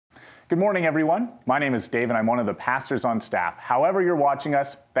Good morning, everyone. My name is Dave, and I'm one of the pastors on staff. However you're watching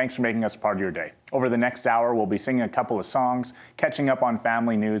us, thanks for making us part of your day. Over the next hour, we'll be singing a couple of songs, catching up on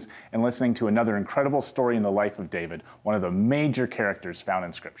family news, and listening to another incredible story in the life of David, one of the major characters found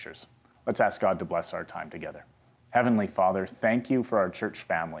in Scriptures. Let's ask God to bless our time together. Heavenly Father, thank you for our church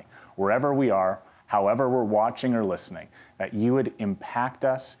family. Wherever we are, however we're watching or listening, that you would impact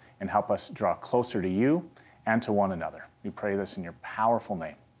us and help us draw closer to you and to one another. We pray this in your powerful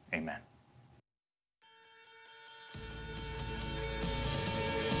name. Amen.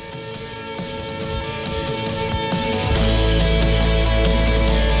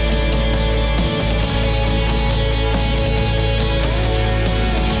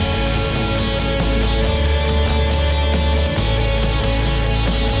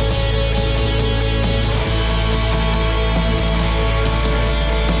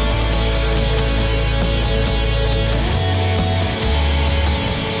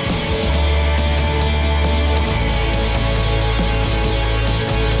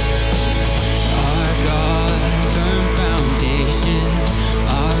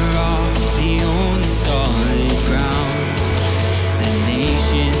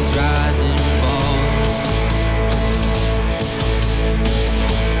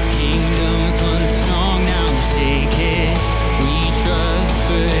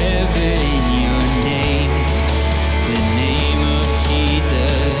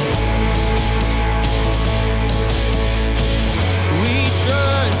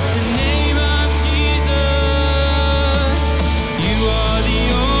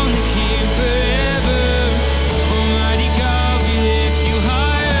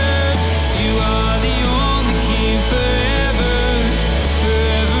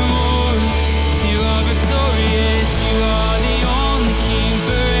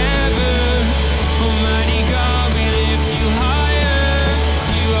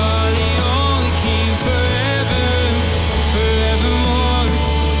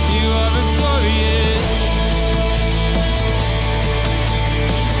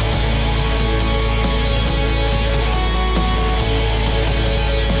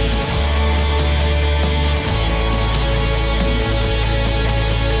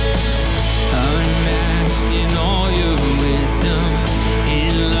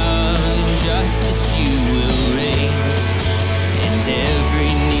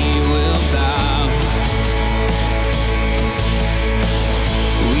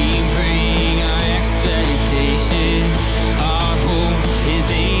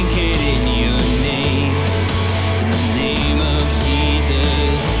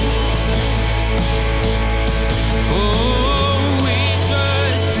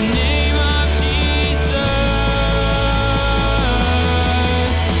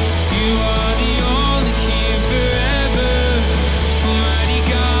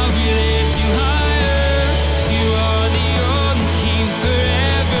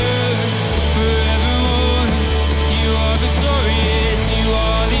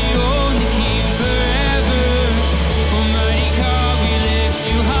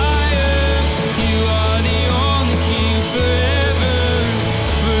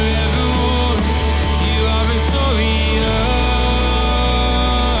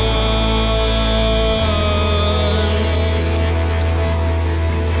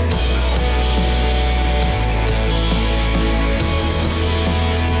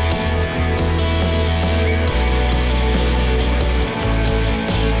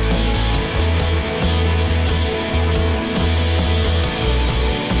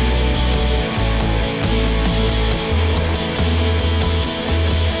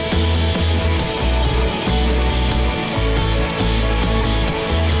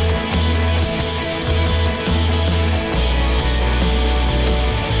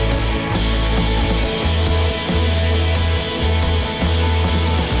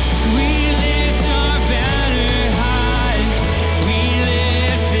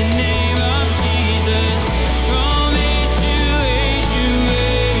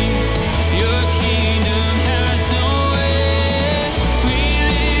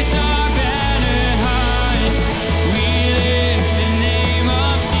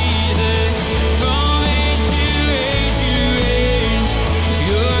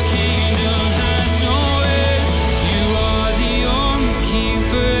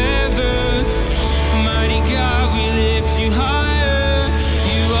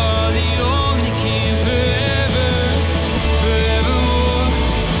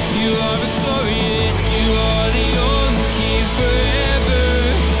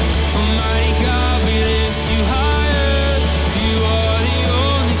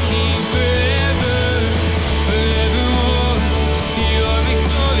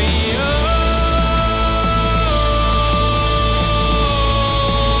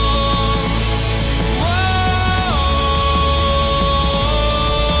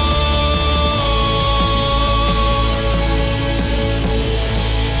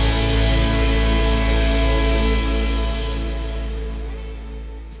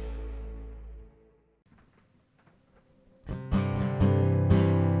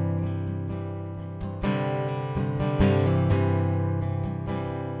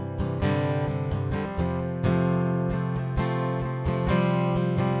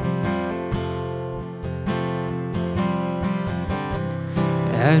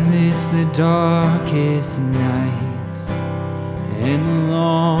 amidst the darkest nights and the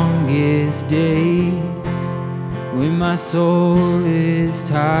longest days, when my soul is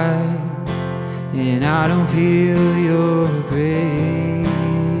tired and I don't feel your grace,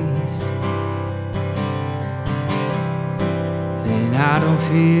 and I don't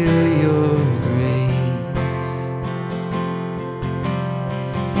feel your grace.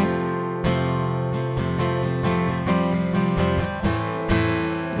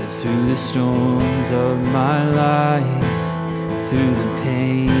 Through the storms of my life, through the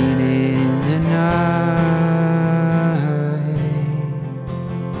pain in the night,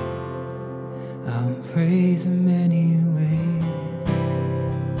 I'll praise Him anyway.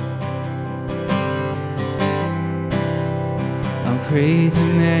 I'll praise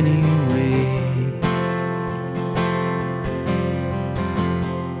Him anyway.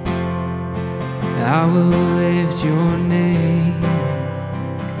 I will lift your name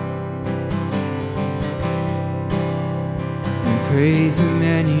and praise Him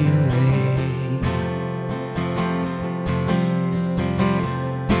anyway.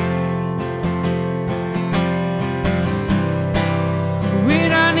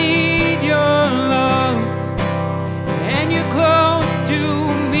 When I need your love and you're close to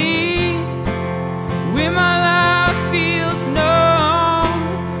me, when my life feels numb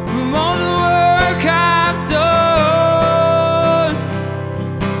from all the work I've done,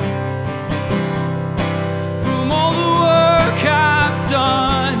 from all the work I've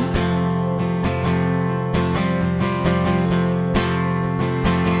done.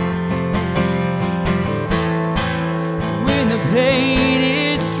 When the pain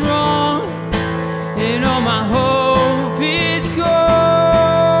is strong and all my hope is gone,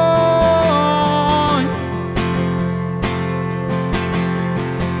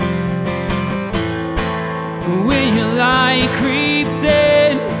 when your light creeps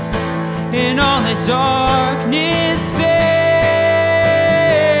in and all the darkness fades,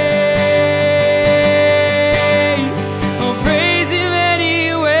 I'll praise Him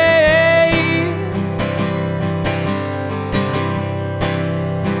anyway.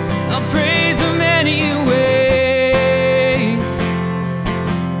 I'll praise Him anyway.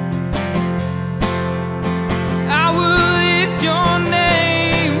 I will lift your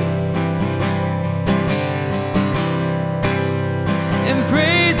name and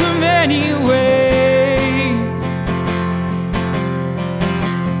praise Him anyway.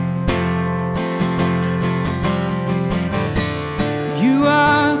 You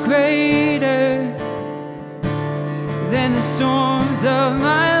are greater than the storms of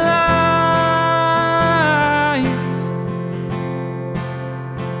my life.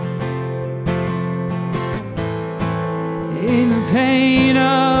 In the pain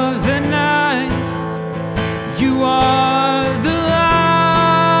of the night, you are the light.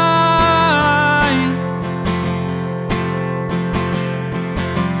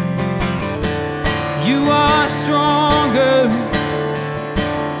 You are stronger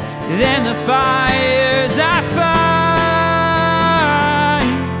than the fires I fight.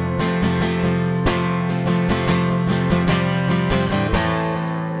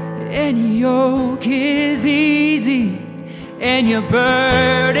 And your yoke is easy and your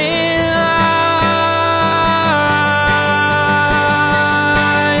burden light.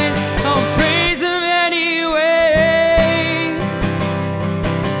 I'll praise Him anyway.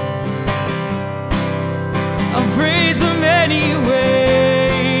 I'll praise Him anyway.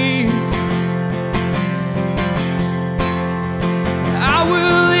 I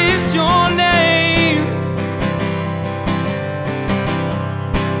will lift your name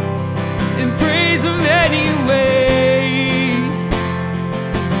and praise Him anyway.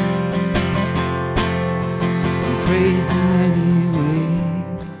 Praise Him anyway.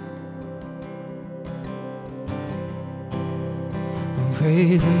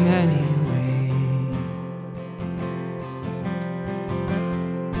 Praise Him anyway.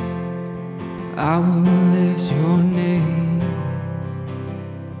 I will lift your name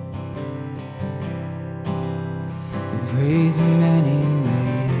and praise Him anyway.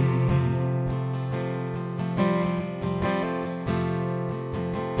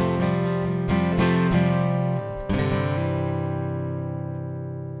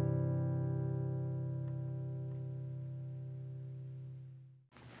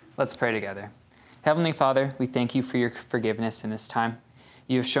 Let's pray together. Heavenly Father, we thank You for Your forgiveness in this time.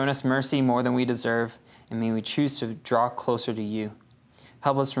 You have shown us mercy more than we deserve, and may we choose to draw closer to You.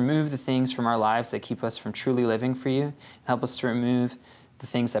 Help us remove the things from our lives that keep us from truly living for You, and help us to remove the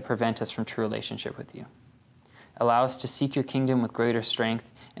things that prevent us from true relationship with You. Allow us to seek your kingdom with greater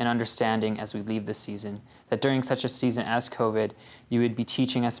strength and understanding as we leave this season, that during such a season as COVID, you would be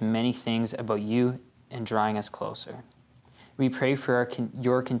teaching us many things about you and drawing us closer. We pray for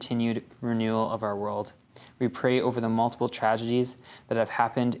your continued renewal of our world. We pray over the multiple tragedies that have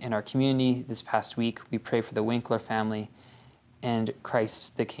happened in our community this past week. We pray for the Winkler family and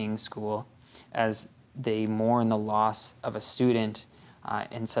Christ the King School as they mourn the loss of a student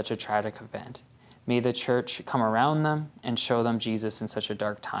in such a tragic event. May the church come around them and show them Jesus in such a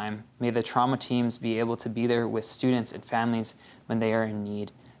dark time. May the trauma teams be able to be there with students and families when they are in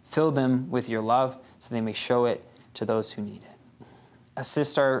need. Fill them with your love so they may show it to those who need it.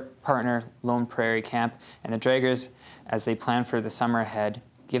 Assist our partner, Lone Prairie Camp, and the Draggers as they plan for the summer ahead.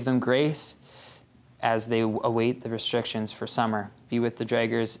 Give them grace as they await the restrictions for summer. Be with the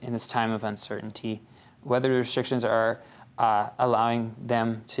Draggers in this time of uncertainty. Whether the restrictions are allowing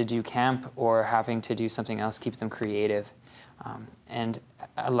them to do camp or having to do something else, keep them creative and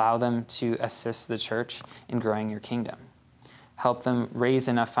allow them to assist the church in growing your kingdom. Help them raise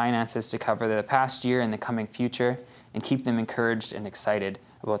enough finances to cover the past year and the coming future, and keep them encouraged and excited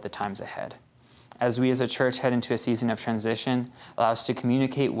about the times ahead. As we as a church head into a season of transition, allow us to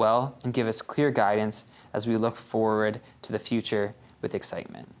communicate well and give us clear guidance as we look forward to the future with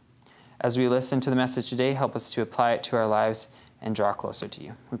excitement. As we listen to the message today, help us to apply it to our lives and draw closer to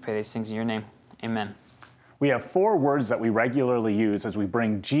you. We pray these things in your name. Amen. We have 4 words that we regularly use as we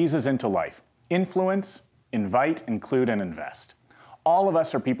bring Jesus into life: influence, invite, include, and invest. All of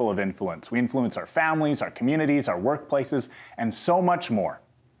us are people of influence. We influence our families, our communities, our workplaces, and so much more.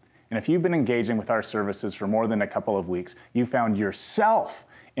 And if you've been engaging with our services for more than a couple of weeks, you found yourself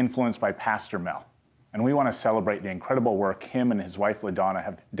influenced by Pastor Mel. And we want to celebrate the incredible work him and his wife LaDonna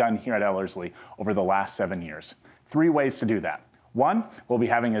have done here at Ellerslie over the last 7 years. 3 ways to do that. 1, we'll be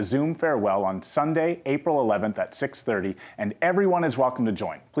having a Zoom farewell on Sunday, April 11th at 6:30, and everyone is welcome to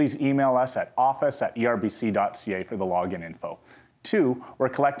join. Please email us at office@erbc.ca for the login info. 2, we're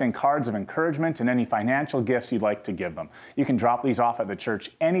collecting cards of encouragement and any financial gifts you'd like to give them. You can drop these off at the church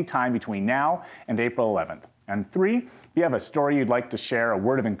anytime between now and April 11th. And 3, if you have a story you'd like to share, a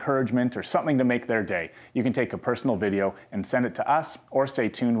word of encouragement, or something to make their day, you can take a personal video and send it to us, or stay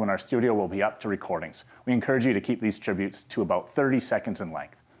tuned when our studio will be up to recordings. We encourage you to keep these tributes to about 30 seconds in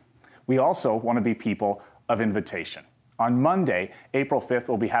length. We also want to be people of invitation. On Monday, April 5th,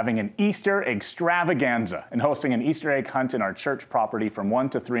 we'll be having an Easter extravaganza and hosting an Easter egg hunt in our church property from 1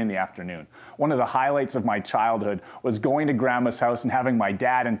 to 3 in the afternoon. One of the highlights of my childhood was going to Grandma's house and having my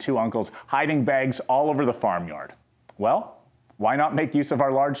dad and 2 uncles hiding bags all over the farmyard. Well, why not make use of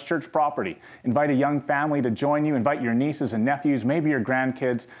our large church property? Invite a young family to join you, invite your nieces and nephews, maybe your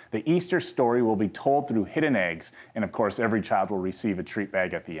grandkids. The Easter story will be told through hidden eggs, and of course, every child will receive a treat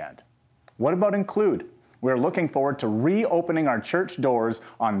bag at the end. What about include? We're looking forward to reopening our church doors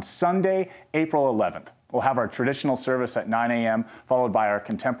on Sunday, April 11th. We'll have our traditional service at 9 a.m., followed by our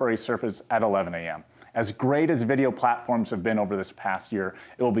contemporary service at 11 a.m. As great as video platforms have been over this past year,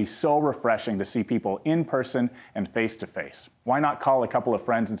 it will be so refreshing to see people in person and face to face. Why not call a couple of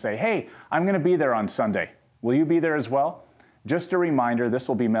friends and say, hey, I'm going to be there on Sunday. Will you be there as well? Just a reminder, this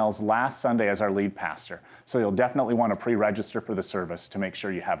will be Mel's last Sunday as our lead pastor, so you'll definitely want to pre-register for the service to make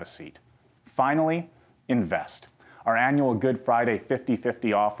sure you have a seat. Finally, invest. Our annual Good Friday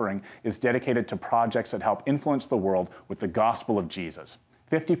 50-50 offering is dedicated to projects that help influence the world with the gospel of Jesus.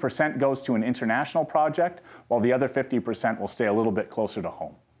 50% goes to an international project, while the other 50% will stay a little bit closer to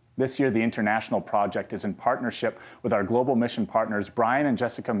home. This year, the international project is in partnership with our global mission partners, Brian and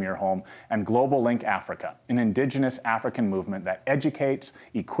Jessica Muirholm, and Global Link Africa, an indigenous African movement that educates,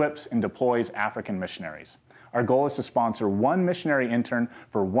 equips, and deploys African missionaries. Our goal is to sponsor 1 missionary intern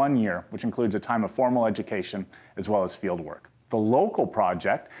for 1 year, which includes a time of formal education as well as field work. The local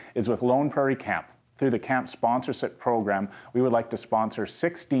project is with Lone Prairie Camp. Through the camp sponsorship program, we would like to sponsor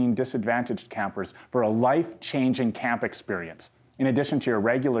 16 disadvantaged campers for a life-changing camp experience. In addition to your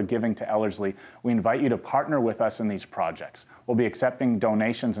regular giving to Ellerslie, we invite you to partner with us in these projects. We'll be accepting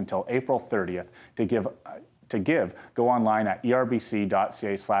donations until April 30th. To give, go online at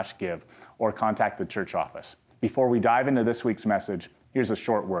erbc.ca/give or contact the church office. Before we dive into this week's message, here's a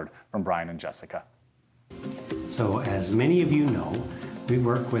short word from Brian and Jessica. So, as many of you know, we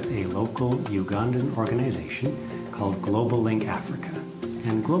work with a local Ugandan organization called Global Link Africa.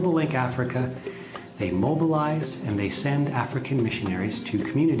 And Global Link Africa, they mobilize and they send African missionaries to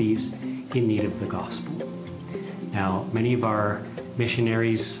communities in need of the gospel. Now, many of our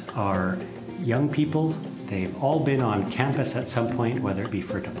missionaries are young people. They've all been on campus at some point, whether it be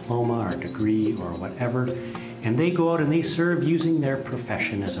for a diploma or degree or whatever, and they go out and they serve using their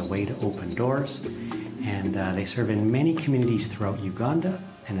profession as a way to open doors. and they serve in many communities throughout Uganda.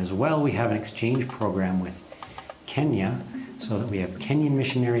 And as well, we have an exchange program with Kenya, so that we have Kenyan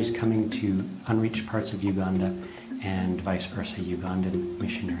missionaries coming to unreached parts of Uganda, and vice versa, Ugandan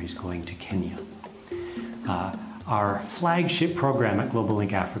missionaries going to Kenya. Our flagship program at Global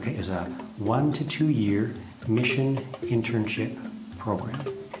Link Africa is a 1 to 2 year mission internship program.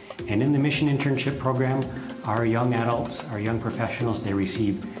 And in the mission internship program, our young adults, our young professionals, they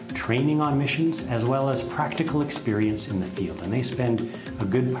receive training on missions as well as practical experience in the field. And they spend a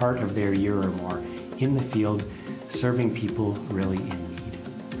good part of their year or more in the field serving people really in need.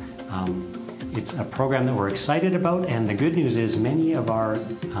 It's a program that we're excited about, and the good news is many of our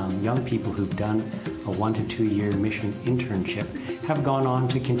young people who've done a 1 to 2 year mission internship have gone on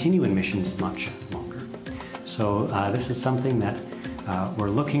to continue in missions much longer. So this is something that we're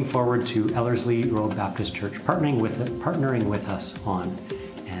looking forward to Ellerslie Road Baptist Church partnering with us on,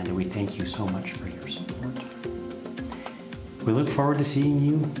 and we thank you so much for your support. We look forward to seeing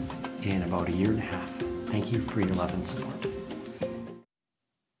you in about a year and a half. Thank you for your love and support.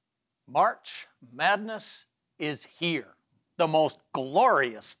 March Madness is here, the most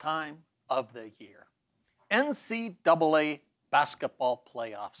glorious time of the year. NCAA basketball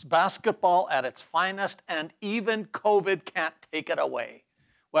playoffs, basketball at its finest, and even COVID can't take it away.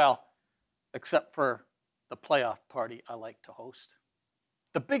 Well, except for the playoff party I like to host.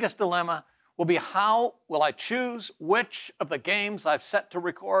 The biggest dilemma will be, how will I choose which of the games I've set to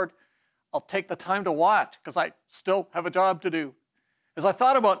record I'll take the time to watch, because I still have a job to do. As I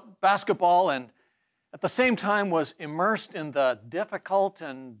thought about basketball and at the same time was immersed in the difficult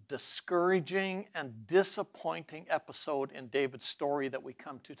and discouraging and disappointing episode in David's story that we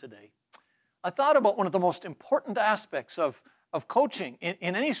come to today, I thought about one of the most important aspects of coaching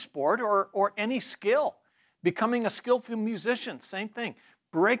in any sport or any skill. Becoming a skillful musician, same thing.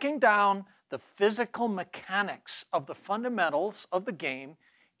 Breaking down the physical mechanics of the fundamentals of the game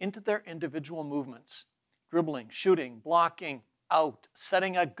into their individual movements. Dribbling, shooting, blocking, out,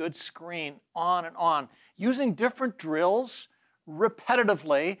 setting a good screen, on and on. Using different drills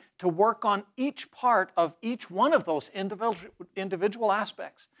repetitively to work on each part of each one of those individual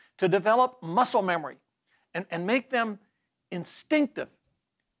aspects. To develop muscle memory and make them instinctive.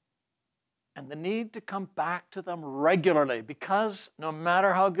 And the need to come back to them regularly, because no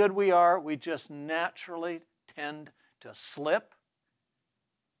matter how good we are, we just naturally tend to slip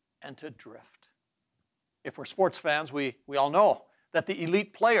and to drift. If we're sports fans, we all know that the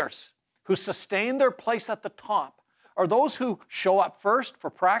elite players who sustain their place at the top are those who show up first for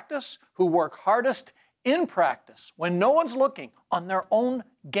practice, who work hardest in practice when no one's looking, on their own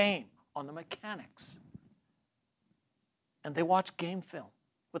game, on the mechanics. And they watch game film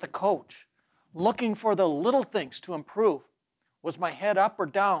with a coach, looking for the little things to improve. Was my head up or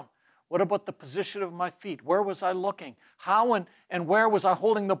down? What about the position of my feet? Where was I looking? How and where was I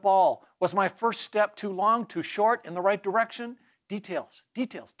holding the ball? Was my first step too long, too short, in the right direction? Details,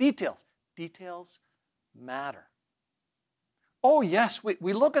 details, details. Details matter. Oh yes,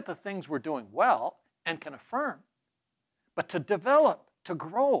 we look at the things we're doing well and can affirm. But to develop, to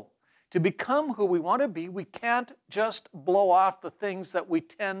grow, to become who we want to be, we can't just blow off the things that we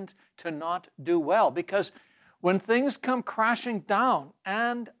tend to not do well. Because when things come crashing down,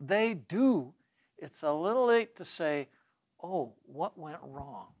 and they do, it's a little late to say, oh, what went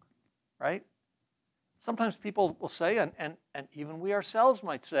wrong, right? Sometimes people will say, and even we ourselves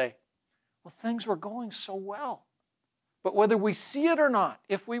might say, well, things were going so well. But whether we see it or not,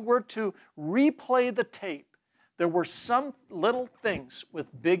 if we were to replay the tape, there were some little things with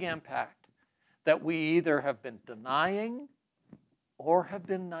big impact that we either have been denying or have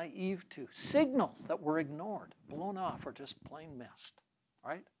been naive to. Signals that were ignored, blown off, or just plain missed,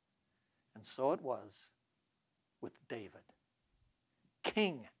 right? And so it was with David.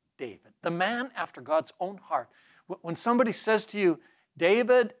 King David, the man after God's own heart. When somebody says to you,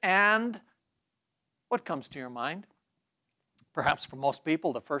 David and, what comes to your mind? Perhaps for most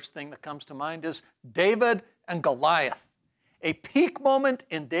people, the first thing that comes to mind is David and Goliath. A peak moment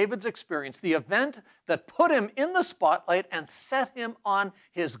in David's experience, the event that put him in the spotlight and set him on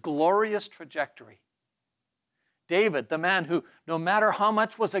his glorious trajectory. David, the man who, no matter how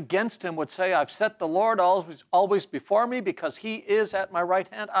much was against him, would say, I've set the Lord always before me, because he is at my right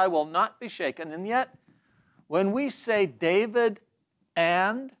hand. I will not be shaken. And yet, when we say David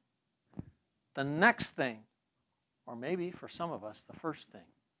and, the next thing, or maybe for some of us, the first thing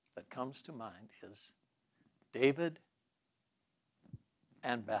that comes to mind is David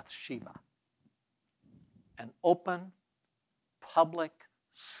and Bathsheba. An open, public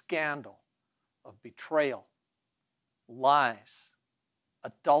scandal of betrayal, lies,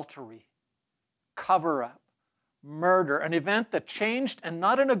 adultery, cover-up, murder, an event that changed, and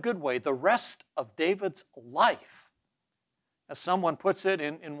not in a good way, the rest of David's life. As someone puts it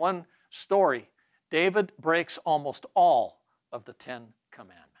in one story, David breaks almost all of the 10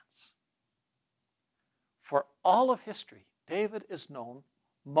 Commandments. For all of history, David is known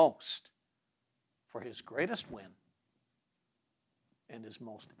most for his greatest win and his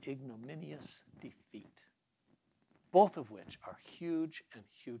most ignominious defeat, both of which are huge and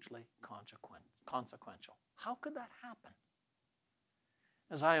hugely consequential. How could that happen?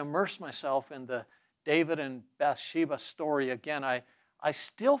 As I immerse myself in the David and Bathsheba story again, I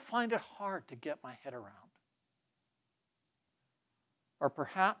still find it hard to get my head around. Or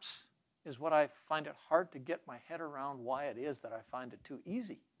perhaps is what I find it hard to get my head around why it is that I find it too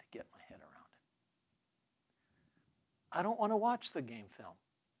easy to get my head around it. I don't want to watch the game film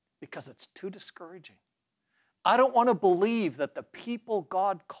because it's too discouraging. I don't want to believe that the people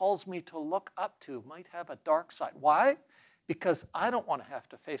God calls me to look up to might have a dark side. Why? Because I don't want to have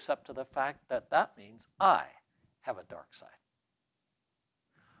to face up to the fact that that means I have a dark side.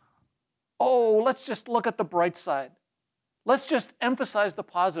 Oh, let's just look at the bright side. Let's just emphasize the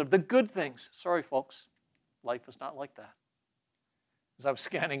positive, the good things. Sorry, folks, life is not like that. As I was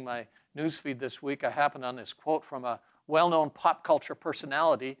scanning my newsfeed this week, I happened on this quote from a well-known pop culture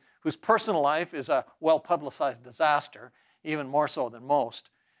personality whose personal life is a well-publicized disaster, even more so than most.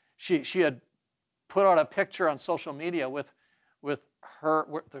 She had put out a picture on social media with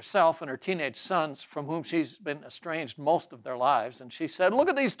herself and her teenage sons from whom she's been estranged most of their lives. And she said, "Look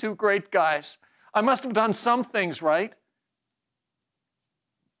at these two great guys. I must have done some things right."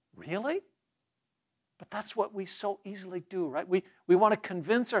 Really? But that's what we so easily do, right? We want to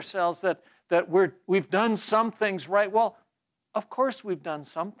convince ourselves that we've done some things right. Well, of course we've done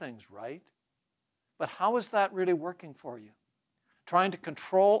some things right. But how is that really working for you? Trying to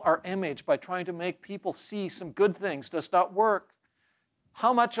control our image by trying to make people see some good things does not work.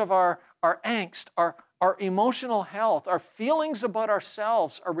 How much of our angst, our emotional health, our feelings about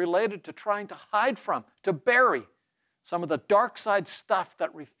ourselves are related to trying to hide from, to bury some of the dark side stuff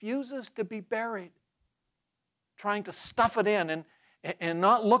that refuses to be buried. Trying to stuff it in and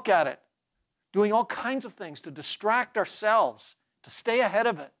not look at it. Doing all kinds of things to distract ourselves, to stay ahead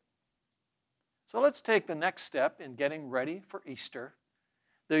of it. So let's take the next step in getting ready for Easter,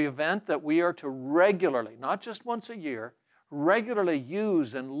 the event that we are to regularly, not just once a year, regularly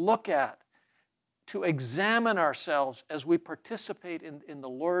use and look at to examine ourselves as we participate in the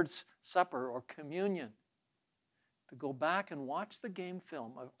Lord's Supper or communion. To go back and watch the game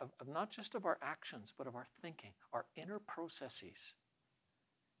film of not just of our actions, but of our thinking, our inner processes,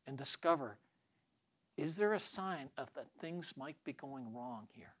 and discover, is there a sign of that things might be going wrong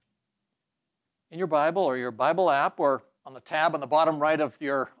here? In your Bible or your Bible app or on the tab on the bottom right of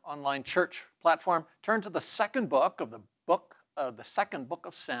your online church platform, turn to the second book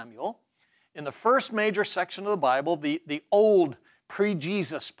of Samuel. In the first major section of the Bible, the old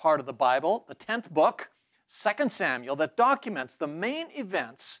pre-Jesus part of the Bible, the 10th book, 2 Samuel, that documents the main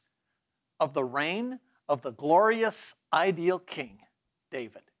events of the reign of the glorious, ideal king,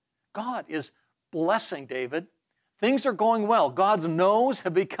 David. God is blessing David. Things are going well. God's no's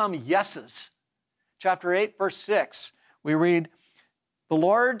have become yeses. Chapter 8, verse 6, we read, "The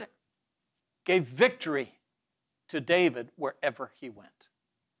Lord gave victory to David wherever he went."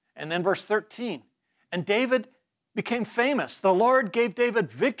 And then verse 13, "And David became famous. The Lord gave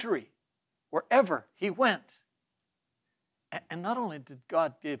David victory wherever he went." And not only did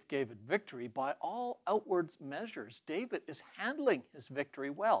God give David victory, by all outward measures, David is handling his victory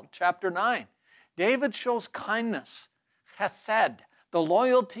well. Chapter 9, David shows kindness, chesed, the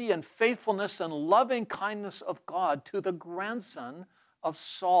loyalty and faithfulness and loving kindness of God to the grandson of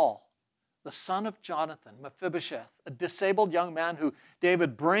Saul, the son of Jonathan, Mephibosheth, a disabled young man who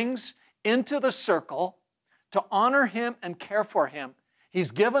David brings into the circle to honor him and care for him.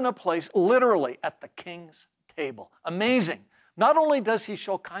 He's given a place literally at the king's table. Amazing. Not only does he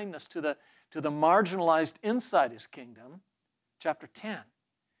show kindness to the marginalized inside his kingdom, chapter 10,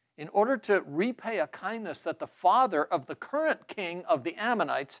 in order to repay a kindness that the father of the current king of the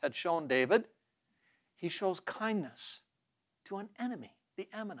Ammonites had shown David, he shows kindness to an enemy, the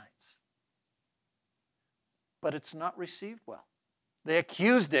Ammonites. But it's not received well. They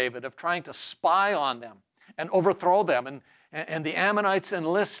accuse David of trying to spy on them and overthrow them. And the Ammonites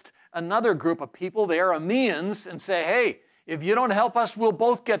enlist another group of people, the Arameans, and say, "Hey, if you don't help us, we'll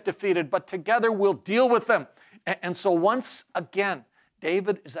both get defeated, but together we'll deal with them." And so once again,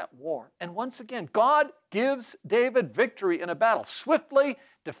 David is at war. And once again, God gives David victory in a battle. Swiftly,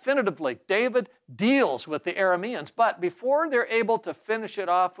 definitively, David deals with the Arameans. But before they're able to finish it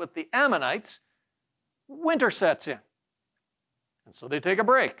off with the Ammonites, winter sets in. And so they take a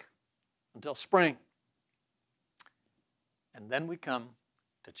break until spring. And then we come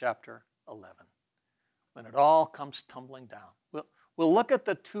to chapter 11, when it all comes tumbling down. We'll look at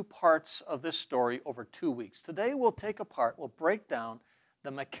the two parts of this story over 2 weeks. Today we'll we'll break down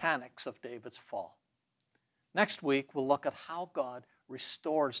the mechanics of David's fall. Next week we'll look at how God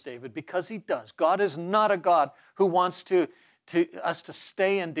restores David, because he does. God is not a God who wants us to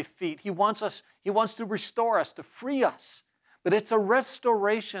stay in defeat. He wants to restore us, to free us. But it's a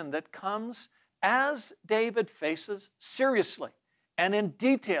restoration that comes as David faces seriously and in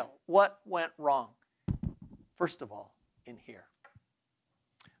detail what went wrong. First of all, in here,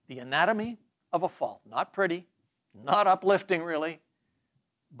 the anatomy of a fall. Not pretty, not uplifting really,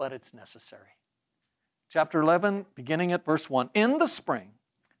 but it's necessary. Chapter 11, beginning at verse 1. In the spring,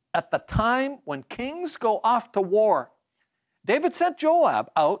 at the time when kings go off to war, David sent Joab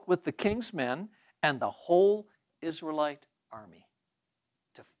out with the king's men and the whole Israelite army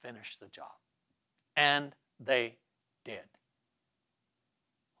to finish the job. And they did.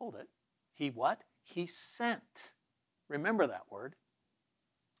 Hold it. He what? He sent. Remember that word.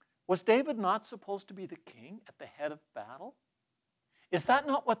 Was David not supposed to be the king at the head of battle? Is that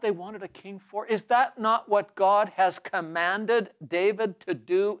not what they wanted a king for? Is that not what God has commanded David to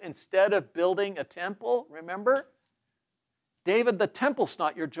do instead of building a temple? Remember? David, the temple's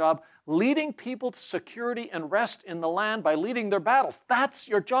not your job. Leading people to security and rest in the land by leading their battles, that's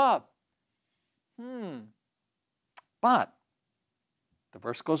your job. But the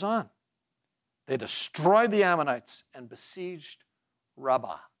verse goes on. They destroyed the Ammonites and besieged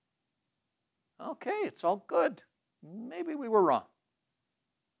Rabbah. Okay, it's all good. Maybe we were wrong.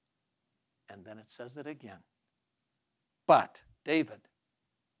 And then it says it again. But David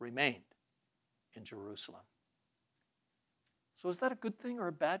remained in Jerusalem. So is that a good thing or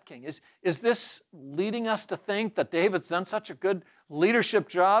a bad thing? Is this leading us to think that David's done such a good leadership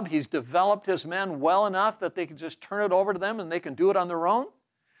job, he's developed his men well enough that they can just turn it over to them and they can do it on their own?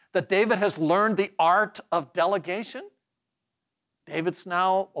 That David has learned the art of delegation? David's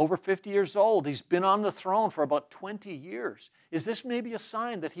now over 50 years old. He's been on the throne for about 20 years. Is this maybe a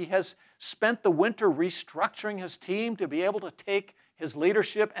sign that he has spent the winter restructuring his team to be able to take his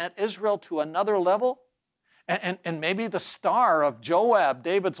leadership at Israel to another level? And maybe the star of Joab,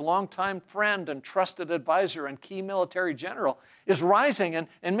 David's longtime friend and trusted advisor and key military general, is rising,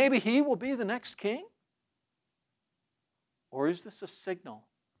 and maybe he will be the next king? Or is this a signal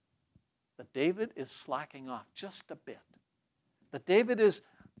that David is slacking off just a bit? That David is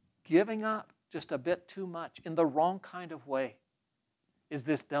giving up just a bit too much in the wrong kind of way? Is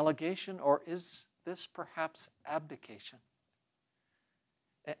this delegation, or is this perhaps abdication?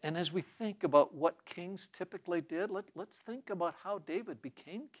 And as we think about what kings typically did, let's think about how David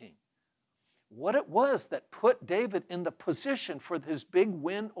became king. What it was that put David in the position for his big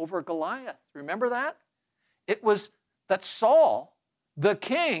win over Goliath. Remember that? It was that Saul, the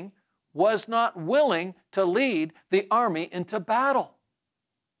king, was not willing to lead the army into battle.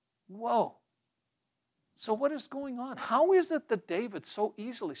 Whoa. So what is going on? How is it that David so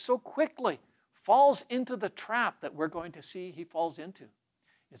easily, so quickly falls into the trap that we're going to see he falls into?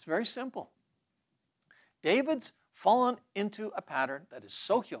 It's very simple. David's fallen into a pattern that is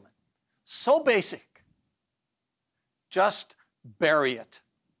so human, so basic. Just bury it.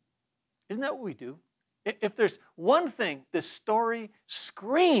 Isn't that what we do? If there's one thing this story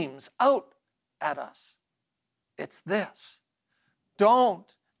screams out at us, it's this. Don't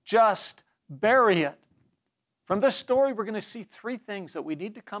just bury it. From this story, we're going to see three things that we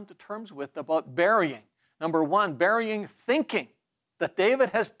need to come to terms with about burying. Number one, burying thinking that David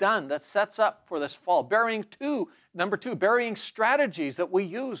has done that sets up for this fall. Number two, burying strategies that we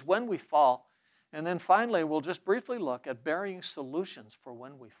use when we fall. And then finally, we'll just briefly look at burying solutions for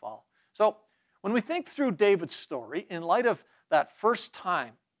when we fall. So when we think through David's story, in light of that first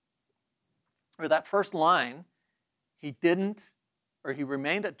time, or that first line, he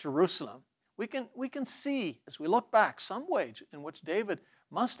remained at Jerusalem, we can see, as we look back, some ways in which David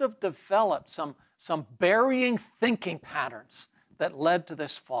must have developed some burying thinking patterns that led to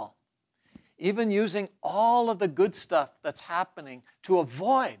this fall. Even using all of the good stuff that's happening to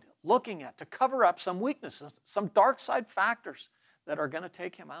avoid looking at, to cover up some weaknesses, some dark side factors that are going to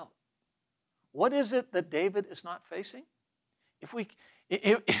take him out. What is it that David is not facing?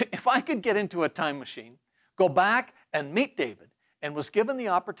 If I could get into a time machine, go back and meet David, and was given the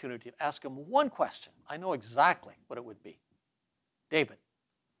opportunity to ask him one question, I know exactly what it would be. David,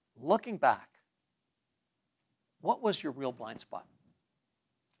 looking back, what was your real blind spot?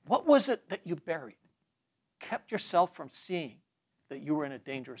 What was it that you buried, kept yourself from seeing that you were in a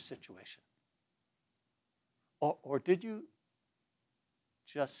dangerous situation? Or did you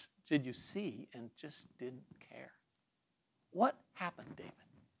see and just didn't care? What happened, David?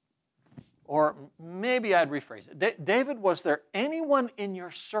 Or maybe I'd rephrase it. David, was there anyone in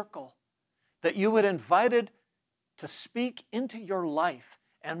your circle that you had invited to speak into your life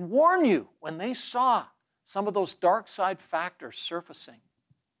and warn you when they saw some of those dark side factors surfacing?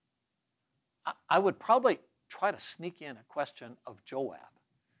 I would probably try to sneak in a question of Joab,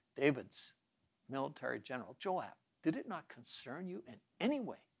 David's military general. Joab, did it not concern you in any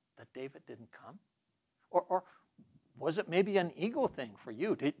way that David didn't come? Or was it maybe an ego thing for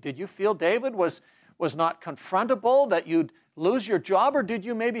you? Did you feel David was not confrontable, that you'd lose your job? Or did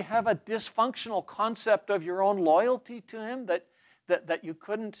you maybe have a dysfunctional concept of your own loyalty to him, that you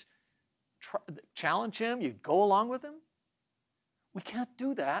couldn't challenge him, you'd go along with him? We can't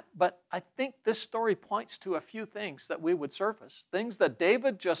do that, but I think this story points to a few things that we would surface, things that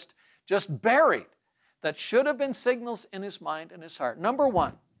David just buried that should have been signals in his mind and his heart. Number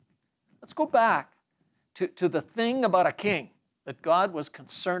one, let's go back to the thing about a king that God was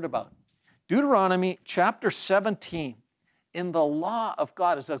concerned about. Deuteronomy chapter 17, in the law of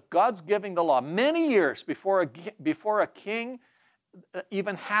God, as God's giving the law, many years before a king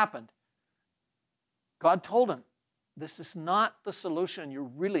even happened, God told him, this is not the solution you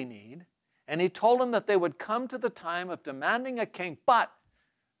really need. And he told them that they would come to the time of demanding a king. But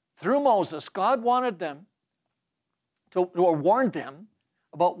through Moses, God wanted them or warned them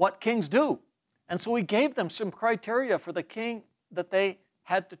about what kings do. And so he gave them some criteria for the king that they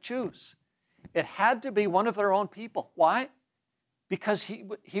had to choose. It had to be one of their own people. Why? Because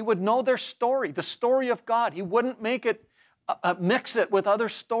he would know their story, the story of God. He wouldn't make it, mix it with other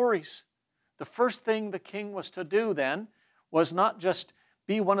stories. The first thing the king was to do then was not just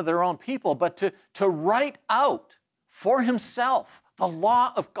be one of their own people, but to write out for himself the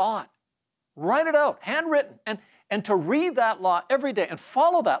law of God. Write it out, handwritten, and to read that law every day and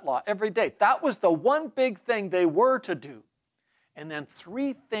follow that law every day. That was the one big thing they were to do. And then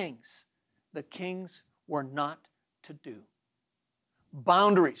 3 things the kings were not to do.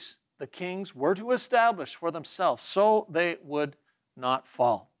 Boundaries the kings were to establish for themselves so they would not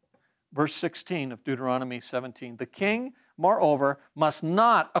fall. Verse 16 of Deuteronomy 17, the king, moreover, must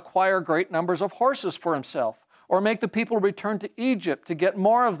not acquire great numbers of horses for himself, or make the people return to Egypt to get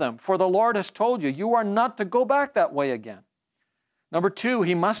more of them, for the Lord has told you, you are not to go back that way again. Number 2,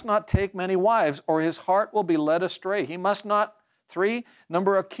 he must not take many wives, or his heart will be led astray. He must not, 3,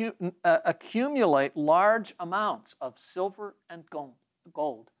 accumulate large amounts of silver and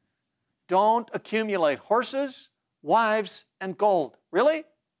gold. Don't accumulate horses, wives, and gold. Really?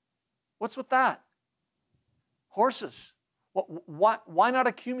 What's with that? Horses. Why not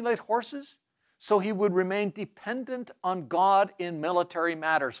accumulate horses? So he would remain dependent on God in military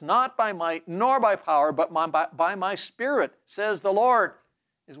matters, not by might nor by power, but by my spirit, says the Lord,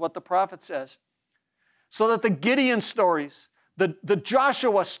 is what the prophet says. So that the Gideon stories, the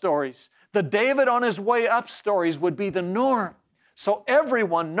Joshua stories, the David on his way up stories would be the norm. So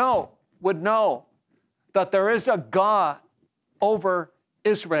everyone would know that there is a God over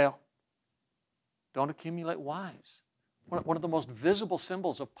Israel. Don't accumulate wives. One of the most visible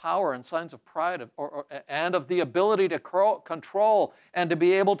symbols of power and signs of pride and of the ability to control and to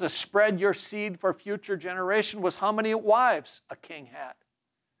be able to spread your seed for future generation was how many wives a king had.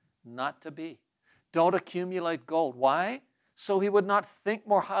 Not to be. Don't accumulate gold. Why? So he would not think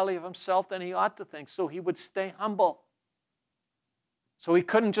more highly of himself than he ought to think. So he would stay humble. So he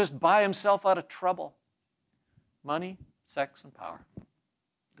couldn't just buy himself out of trouble. Money, sex, and power.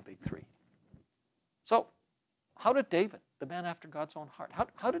 The big 3. So, how did David, the man after God's own heart,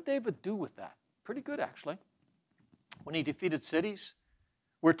 how did David do with that? Pretty good, actually. When he defeated cities,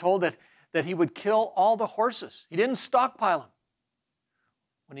 we're told that he would kill all the horses. He didn't stockpile them.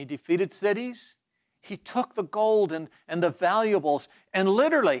 When he defeated cities, he took the gold and the valuables, and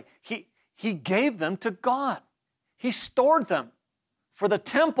literally, he gave them to God. He stored them for the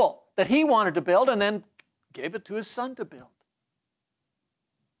temple that he wanted to build, and then gave it to his son to build.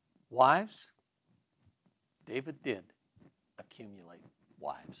 Wives, David did accumulate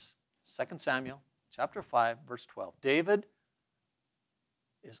wives. 2 Samuel chapter 5, verse 12. David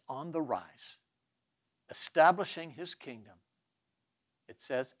is on the rise, establishing his kingdom. It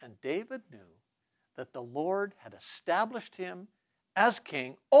says, and David knew that the Lord had established him as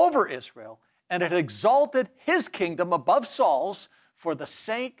king over Israel and had exalted his kingdom above Saul's for the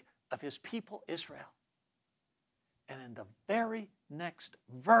sake of his people Israel. And in the very next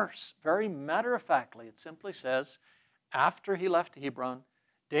verse, very matter-of-factly, it simply says, after he left Hebron,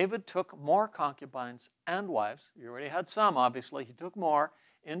 David took more concubines and wives. He already had some, obviously. He took more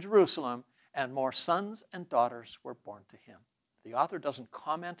in Jerusalem and more sons and daughters were born to him. The author doesn't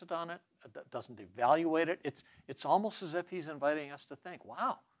comment on it, doesn't evaluate it. It's almost as if he's inviting us to think,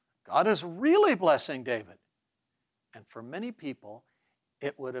 wow, God is really blessing David. And for many people,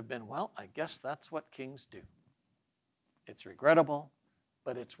 it would have been, well, I guess that's what kings do. It's regrettable,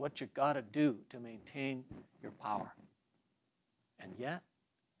 but it's what you got to do to maintain your power. And yet,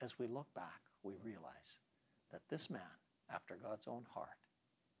 as we look back, we realize that this man, after God's own heart,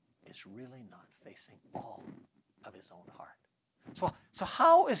 is really not facing all of his own heart. So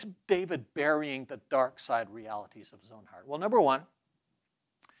how is David burying the dark side realities of his own heart? Well, number one,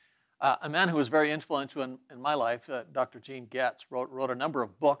 a man who was very influential in my life, Dr. Gene Getz, wrote a number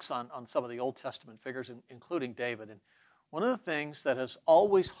of books on some of the Old Testament figures, including David. And one of the things that has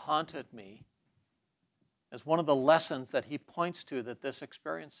always haunted me as one of the lessons that he points to that this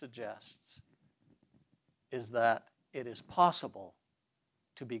experience suggests is that it is possible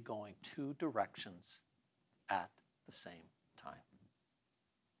to be going two directions at the same time.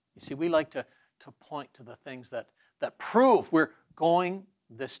 You see, we like to point to the things that prove we're going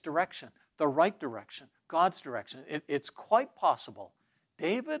this direction, the right direction, God's direction. It's quite possible.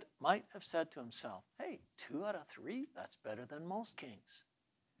 David might have said to himself, hey, 2 out of 3, that's better than most kings.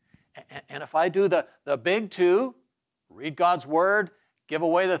 And if I do the big 2, read God's word, give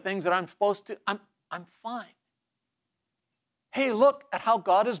away the things that I'm supposed to, I'm fine. Hey, look at how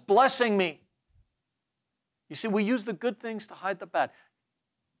God is blessing me. You see, we use the good things to hide the bad.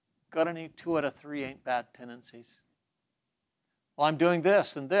 Got any 2 out of 3 ain't bad tendencies? Well, I'm doing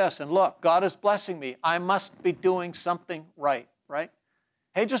this, and look, God is blessing me. I must be doing something right?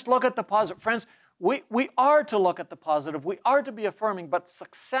 Hey, just look at the positive. Friends, we are to look at the positive. We are to be affirming, but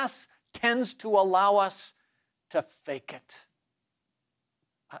success tends to allow us to fake it.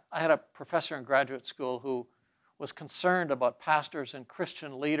 I had a professor in graduate school who was concerned about pastors and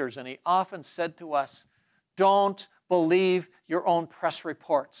Christian leaders, and he often said to us, don't believe your own press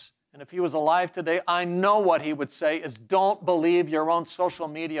reports. And if he was alive today, I know what he would say is don't believe your own social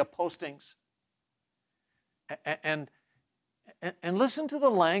media postings. And listen to the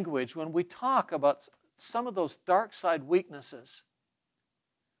language when we talk about some of those dark side weaknesses.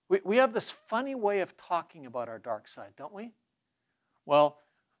 We have this funny way of talking about our dark side, don't we? Well,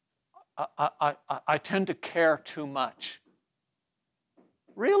 I tend to care too much.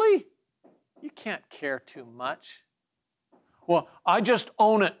 Really? You can't care too much. Well, I just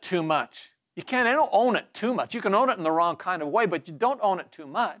own it too much. You can't own it too much. You can own it in the wrong kind of way, but you don't own it too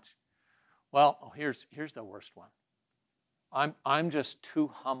much. Well, here's the worst one. I'm just too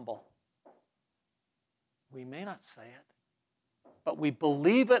humble. We may not say it, but we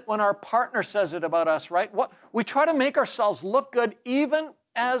believe it when our partner says it about us, right? We try to make ourselves look good even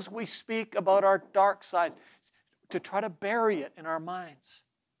as we speak about our dark side, to try to bury it in our minds.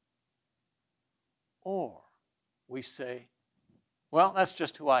 Or we say, well, that's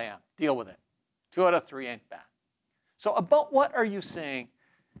just who I am. Deal with it. 2 out of 3 ain't bad. So about what are you saying?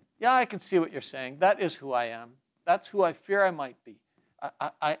 Yeah, I can see what you're saying. That is who I am. That's who I fear I might be.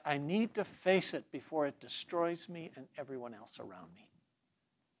 I need to face it before it destroys me and everyone else around me.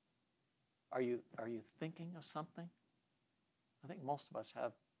 Are you thinking of something? I think most of us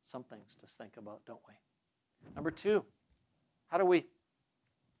have some things to think about, don't we? Number 2, how do we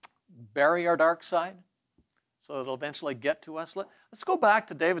bury our dark side so it'll eventually get to us? Let's go back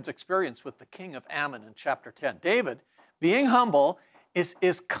to David's experience with the king of Ammon in chapter 10. David, being humble, is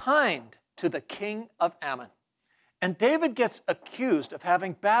kind to the king of Ammon. And David gets accused of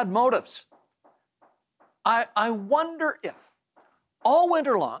having bad motives. I wonder if, all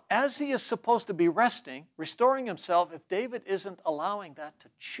winter long, as he is supposed to be resting, restoring himself, if David isn't allowing that to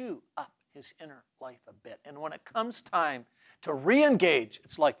chew up his inner life a bit. And when it comes time to re-engage,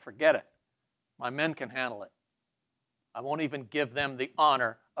 it's like, forget it. My men can handle it. I won't even give them the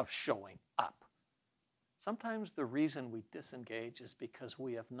honor of showing up. Sometimes the reason we disengage is because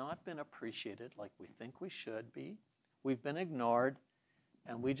we have not been appreciated like we think we should be. We've been ignored,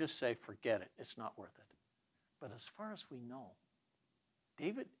 and we just say, forget it. It's not worth it. But as far as we know,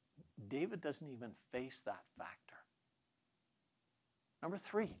 David doesn't even face that factor. Number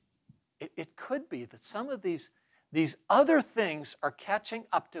 3, it could be that some of these other things are catching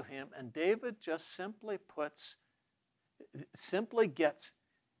up to him, and David just simply gets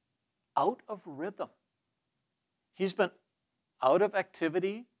out of rhythm. He's been out of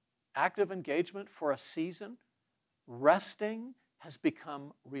activity, active engagement for a season. Resting has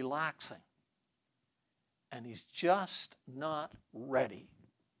become relaxing. And he's just not ready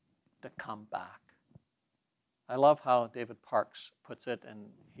to come back. I love how David Parks puts it, and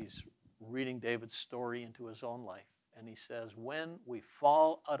he's reading David's story into his own life. And he says, when we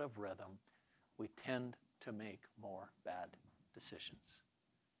fall out of rhythm, we tend to make more bad decisions.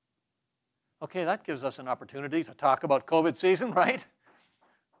 Okay, that gives us an opportunity to talk about COVID season, right?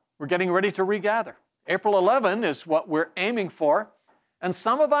 We're getting ready to regather. April 11 is what we're aiming for. And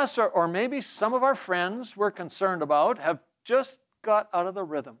some of us, or maybe some of our friends we're concerned about, have just got out of the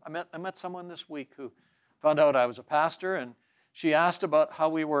rhythm. I met someone this week who found out I was a pastor, and she asked about how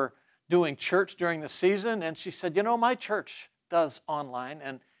we were doing church during the season, and she said, you know, my church does online,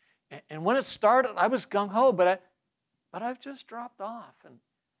 and when it started, I was gung-ho, but I've just dropped off. And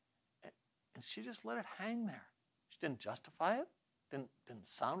she just let it hang there. She didn't justify it, didn't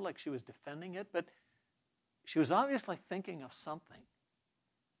sound like she was defending it, but she was obviously thinking of something.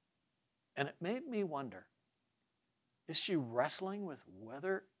 And it made me wonder, is she wrestling with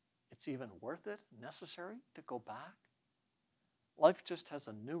whether it's even worth it, necessary to go back? Life just has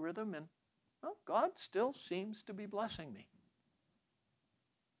a new rhythm, and well, God still seems to be blessing me.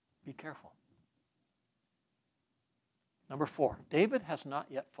 Be careful. Number 4, David has not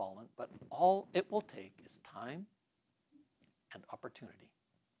yet fallen, but all it will take is time and opportunity.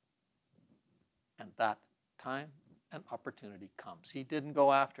 And that time and opportunity comes. He didn't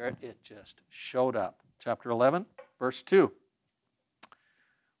go after it, it just showed up. Chapter 11, verse 2.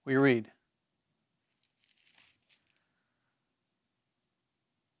 We read,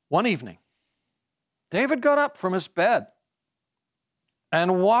 one evening, David got up from his bed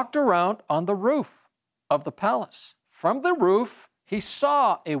and walked around on the roof of the palace. From the roof, he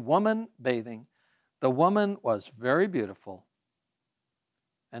saw a woman bathing. The woman was very beautiful.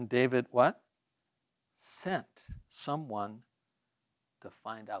 And David, what? Sent someone to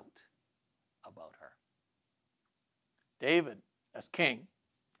find out about her. David, as king,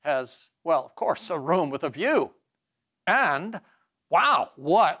 has, well, of course, a room with a view. And, wow,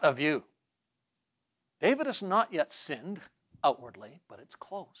 what a view. David has not yet sinned outwardly, but it's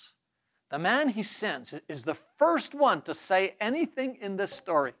close. The man he sends is the first one to say anything in this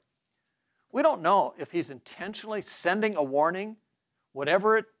story. We don't know if he's intentionally sending a warning,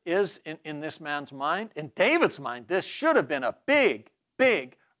 whatever it is in this man's mind. In David's mind, this should have been a big,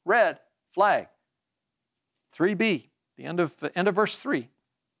 big red flag. 3b, the end of verse 3.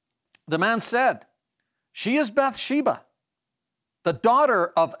 The man said, she is Bathsheba, the daughter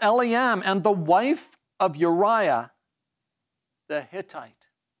of Eliam and the wife of Uriah the Hittite.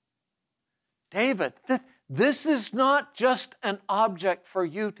 David, this is not just an object for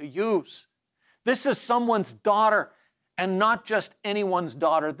you to use. This is someone's daughter, and not just anyone's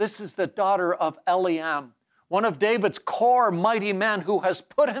daughter. This is the daughter of Eliam, one of David's core mighty men who has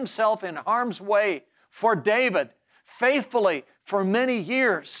put himself in harm's way for David faithfully for many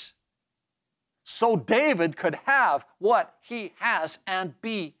years, so David could have what he has and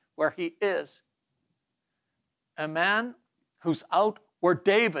be where he is. A man who's out where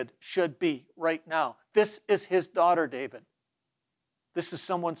David should be right now. This is his daughter, David. This is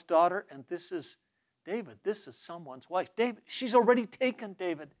someone's daughter, and this is David. This is someone's wife. David, she's already taken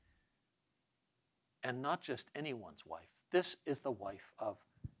David. And not just anyone's wife. This is the wife of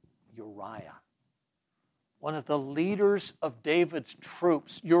Uriah, one of the leaders of David's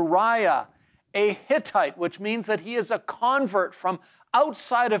troops. Uriah, a Hittite, which means that he is a convert from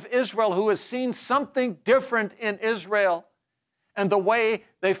outside of Israel who has seen something different in Israel and the way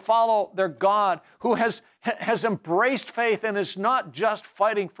they follow their God, who has embraced faith and is not just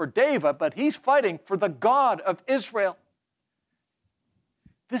fighting for David, but he's fighting for the God of Israel.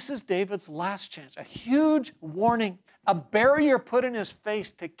 This is David's last chance, a huge warning, a barrier put in his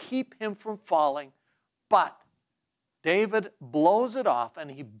face to keep him from falling. But David blows it off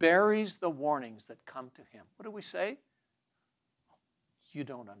and he buries the warnings that come to him. What do we say? You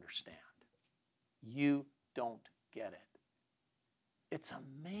don't understand. You don't get it. It's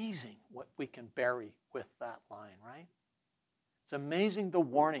amazing what we can bury with that line, right? It's amazing the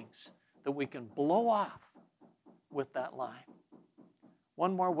warnings that we can blow off with that line.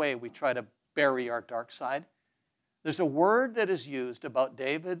 One more way we try to bury our dark side. There's a word that is used about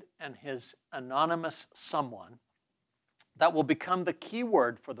David and his anonymous someone that will become the key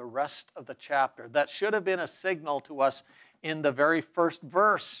word for the rest of the chapter. That should have been a signal to us in the very first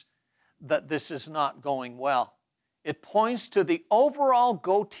verse that this is not going well. It points to the overall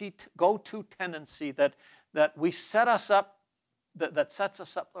go-to tendency that we set us up, that sets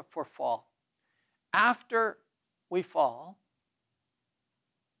us up for fall. After we fall,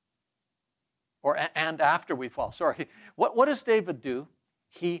 and after we fall, sorry, what does David do?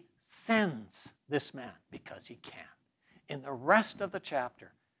 He sends this man because he can. In the rest of the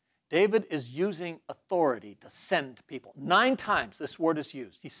chapter, David is using authority to send people. 9 times this word is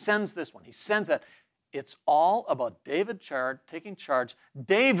used. He sends this one. He sends that. It's all about David taking charge.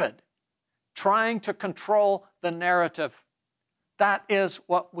 David trying to control the narrative. That is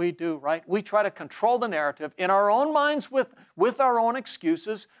what we do, right? We try to control the narrative in our own minds with our own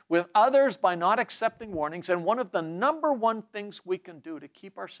excuses, with others by not accepting warnings. And one of the number one things we can do to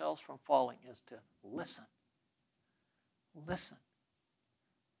keep ourselves from falling is to listen. Listen.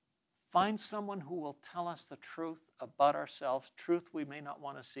 Find someone who will tell us the truth about ourselves, truth we may not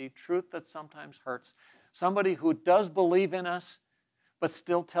want to see, truth that sometimes hurts. Somebody who does believe in us, but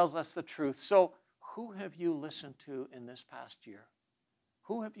still tells us the truth. So, who have you listened to in this past year?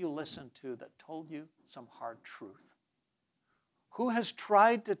 Who have you listened to that told you some hard truth? Who has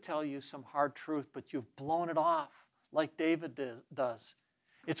tried to tell you some hard truth, but you've blown it off like David does?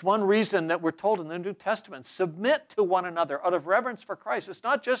 It's one reason that we're told in the New Testament, submit to one another out of reverence for Christ. It's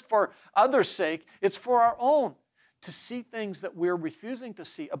not just for others' sake, it's for our own, to see things that we're refusing to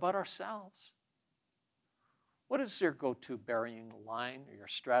see about ourselves. What is your go-to burying line or your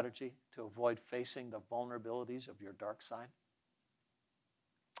strategy to avoid facing the vulnerabilities of your dark side?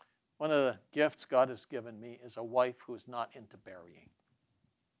 One of the gifts God has given me is a wife who is not into burying.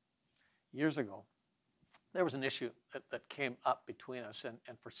 Years ago, there was an issue that came up between us,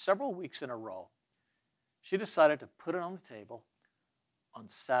 and for several weeks in a row, she decided to put it on the table on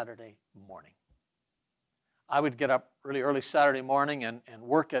Saturday morning. I would get up really early Saturday morning and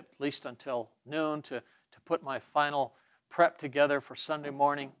work at least until noon to put my final prep together for Sunday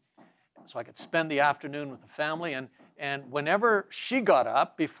morning so I could spend the afternoon with the family. And whenever she got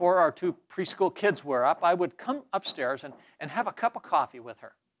up, before our two preschool kids were up, I would come upstairs and have a cup of coffee with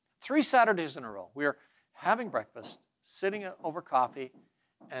her. 3 Saturdays in a row. We were having breakfast, sitting over coffee,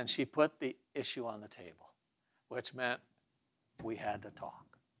 and she put the issue on the table, which meant we had to talk.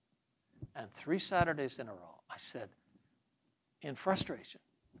 And 3 Saturdays in a row, I said, in frustration,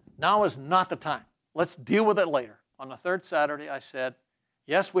 now is not the time. Let's deal with it later. On the 3rd Saturday, I said,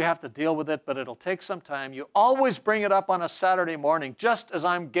 yes, we have to deal with it, but it'll take some time. You always bring it up on a Saturday morning, just as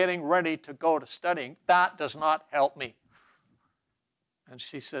I'm getting ready to go to studying. That does not help me. And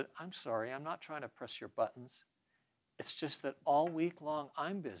she said, I'm sorry, I'm not trying to press your buttons. It's just that all week long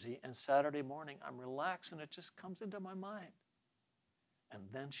I'm busy, and Saturday morning I'm relaxed, and it just comes into my mind. And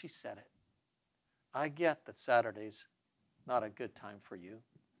then she said it. I get that Saturday's not a good time for you,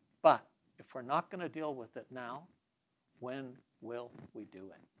 but if we're not going to deal with it now, when will we do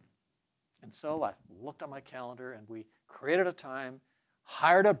it? And so I looked at my calendar, and we created a time,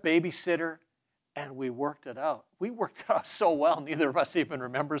 hired a babysitter, and we worked it out. We worked it out so well, neither of us even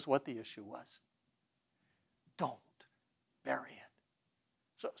remembers what the issue was. Don't bury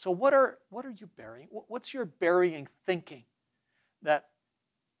it. So what are you burying? What's your burying thinking that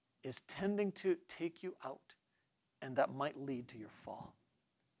is tending to take you out and that might lead to your fall?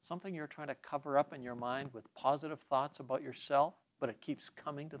 Something you're trying to cover up in your mind with positive thoughts about yourself, but it keeps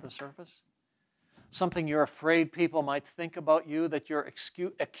coming to the surface? Something you're afraid people might think about you, that you're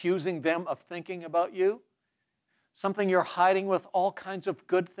accusing them of thinking about you? Something you're hiding with all kinds of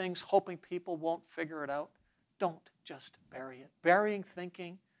good things, hoping people won't figure it out? Don't just bury it. Burying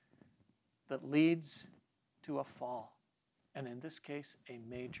thinking that leads to a fall. And in this case, a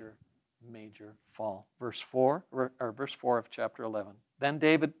major, major fall. Verse 4 of chapter 11. Then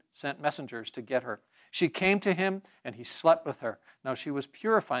David sent messengers to get her. She came to him, and he slept with her. Now she was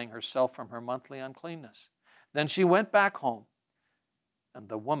purifying herself from her monthly uncleanness. Then she went back home, and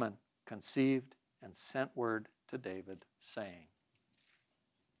the woman conceived and sent word to David, saying,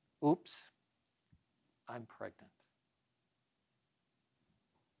 oops, I'm pregnant.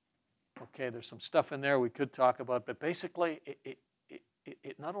 Okay, there's some stuff in there we could talk about, but basically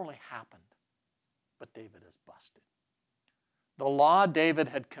it not only happened, but David is busted. The law David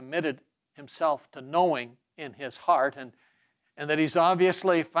had committed himself to knowing in his heart, and that he's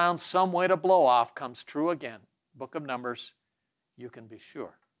obviously found some way to blow off, comes true again. Book of Numbers, you can be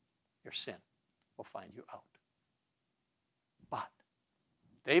sure your sin will find you out. But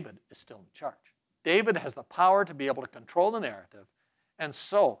David is still in charge. David has the power to be able to control the narrative, and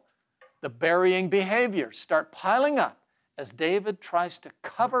so the burying behaviors start piling up as David tries to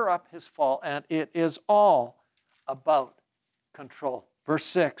cover up his fall, and it is all about control. Verse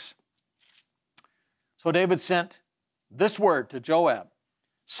 6. So David sent this word to Joab,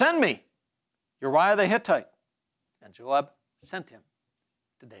 send me Uriah the Hittite. And Joab sent him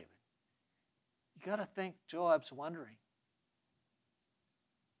to David. You got to think Joab's wondering,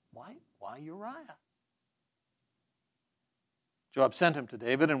 why Uriah? Joab sent him to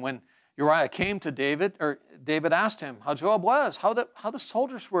David, and when Uriah came to David, or David asked him how Joab was, how the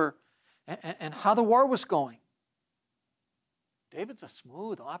soldiers were, and how the war was going. David's a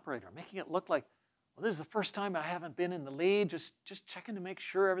smooth operator, making it look like Well, this is the first time I haven't been in the lead, just checking to make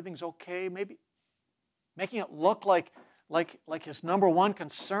sure everything's okay, maybe making it look like his number one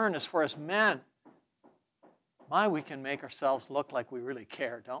concern is for his men. My, we can make ourselves look like we really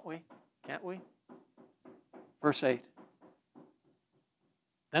care, don't we? Can't we? Verse 8.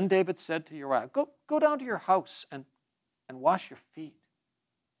 Then David said to Uriah, go down to your house and wash your feet.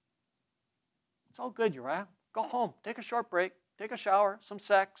 It's all good, Uriah. Go home. Take a short break. Take a shower, some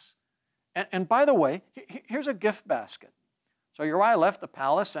sex. And by the way, here's a gift basket. So Uriah left the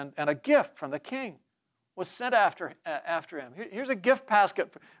palace, and a gift from the king was sent after him. Here's a gift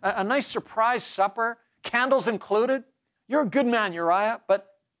basket, a nice surprise supper, candles included. You're a good man, Uriah, but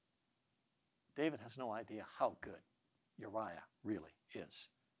David has no idea how good Uriah really is.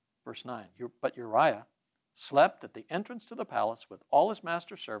 Verse 9, but Uriah slept at the entrance to the palace with all his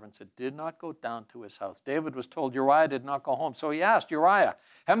master's servants and did not go down to his house. David was told Uriah did not go home. So he asked Uriah,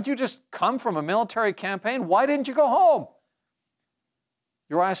 haven't you just come from a military campaign? Why didn't you go home?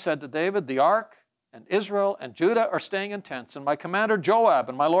 Uriah said to David, the ark and Israel and Judah are staying in tents, and my commander Joab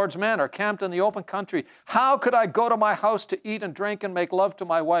and my Lord's men are camped in the open country. How could I go to my house to eat and drink and make love to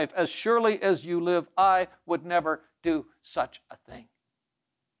my wife? As surely as you live, I would never do such a thing.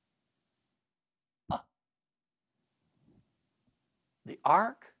 The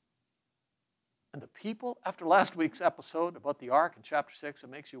ark and the people, after last week's episode about the ark in chapter 6, it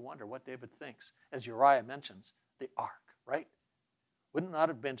makes you wonder what David thinks, as Uriah mentions, the ark, right? Wouldn't that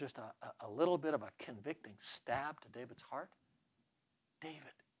have been just a little bit of a convicting stab to David's heart?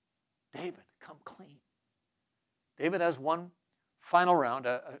 David, come clean. David has one final round,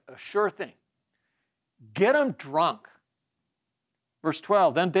 a sure thing. Get him drunk. Verse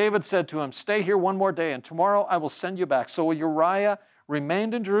 12, then David said to him, stay here one more day, and tomorrow I will send you back. So Uriah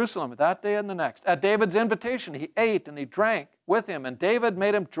remained in Jerusalem that day and the next. At David's invitation, he ate and he drank with him, and David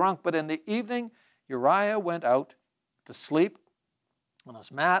made him drunk. But in the evening, Uriah went out to sleep on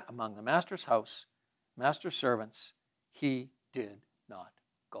his mat among the master's house, master's servants. He did not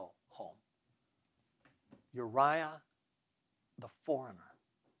go home. Uriah, the foreigner,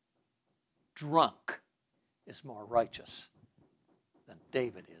 drunk, is more righteous than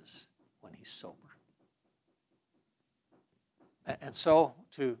David is when he's sober. And so,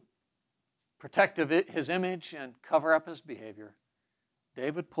 to protect his image and cover up his behavior,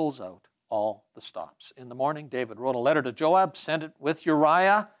 David pulls out all the stops. In the morning, David wrote a letter to Joab, sent it with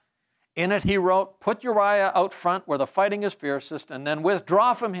Uriah. In it he wrote, put Uriah out front where the fighting is fiercest, and then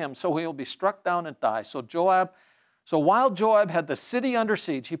withdraw from him so he will be struck down and die. So while Joab had the city under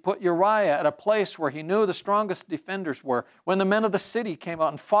siege, he put Uriah at a place where he knew the strongest defenders were. When the men of the city came out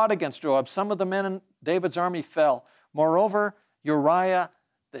and fought against Joab, some of the men in David's army fell. Moreover, Uriah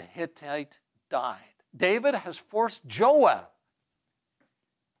the Hittite died. David has forced Joab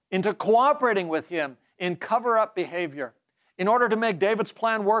into cooperating with him in cover-up behavior. In order to make David's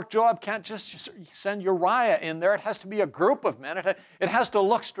plan work, Joab can't just send Uriah in there. It has to be a group of men. It has to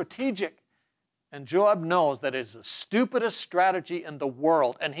look strategic. And Joab knows that it's the stupidest strategy in the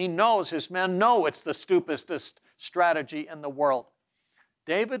world, and he knows his men know it's the stupidest strategy in the world.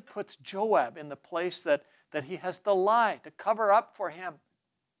 David puts Joab in the place that he has to lie, to cover up for him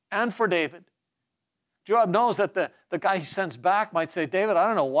and for David. Joab knows that the guy he sends back might say, David, I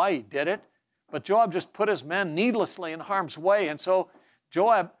don't know why he did it, but Joab just put his men needlessly in harm's way, and so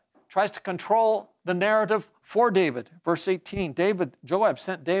Joab tries to control the narrative for David. Verse 18, Joab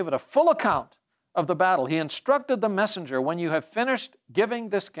sent David a full account of the battle. He instructed the messenger, when you have finished giving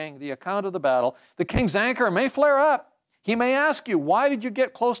this king the account of the battle, the king's anger may flare up. He may ask you, why did you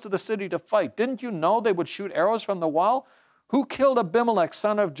get close to the city to fight? Didn't you know they would shoot arrows from the wall? Who killed Abimelech,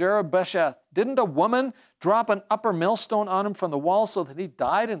 son of Jerubbesheth? Didn't a woman drop an upper millstone on him from the wall so that he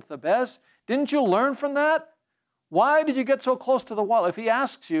died in Thebez? Didn't you learn from that? Why did you get so close to the wall? If he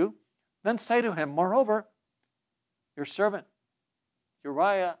asks you, then say to him, moreover, your servant,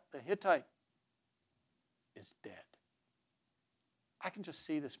 Uriah the Hittite, is dead. I can just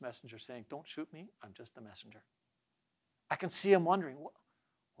see this messenger saying, don't shoot me, I'm just the messenger. I can see him wondering,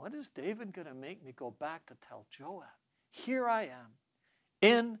 what is David going to make me go back to tell Joab? Here I am,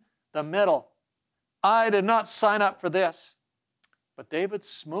 in the middle. I did not sign up for this. But David,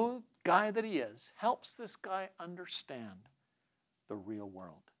 smooth guy that he is, helps this guy understand the real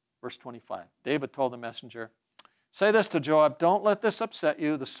world. Verse 25, David told the messenger, say this to Joab, don't let this upset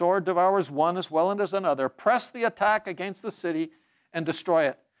you. The sword devours one as well as another. Press the attack against the city and destroy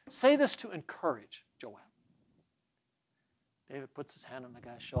it. Say this to encourage Joab. David puts his hand on the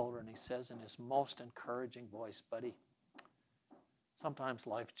guy's shoulder and he says in his most encouraging voice, buddy, Sometimes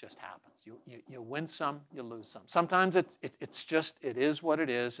life just happens. You win some, you lose some. Sometimes it is what it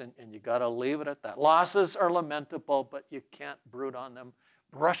is, and you got to leave it at that. Losses are lamentable, but you can't brood on them.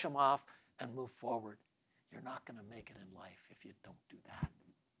 Brush them off and move forward. You're not going to make it in life if you don't do that.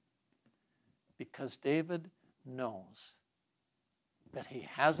 Because David knows that he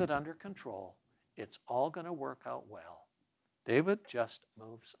has it under control. It's all going to work out well. David just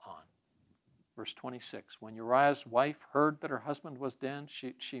moves on. Verse 26, when Uriah's wife heard that her husband was dead,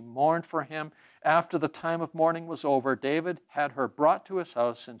 she mourned for him. After the time of mourning was over, David had her brought to his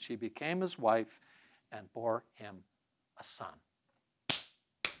house, and she became his wife and bore him a son.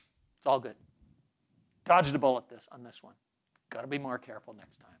 It's all good. Dodged a bullet on this one. Got to be more careful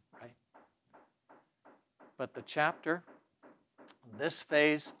next time, right? But the chapter, this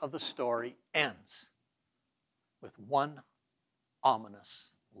phase of the story ends with one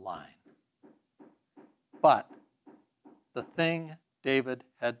ominous line. But the thing David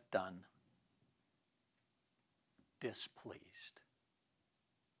had done displeased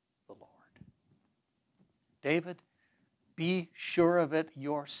the Lord. David, be sure of it,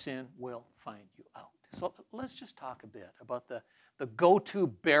 your sin will find you out. So let's just talk a bit about the go-to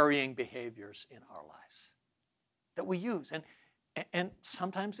burying behaviors in our lives that we use. And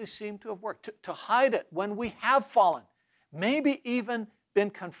sometimes they seem to have worked. To hide it when we have fallen, maybe even been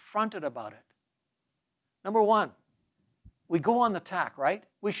confronted about it. Number one, we go on the tack, right?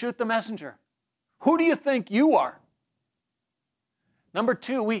 We shoot the messenger. Who do you think you are? Number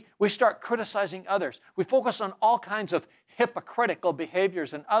two, we start criticizing others. We focus on all kinds of hypocritical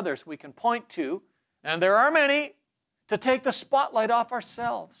behaviors in others we can point to, and there are many, to take the spotlight off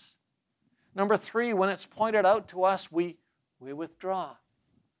ourselves. Number three, when it's pointed out to us, we withdraw.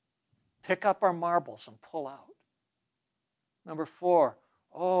 Pick up our marbles and pull out. Number four,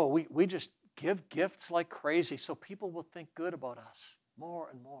 we just give gifts like crazy so people will think good about us more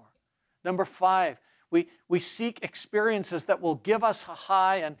and more. Number five, we seek experiences that will give us a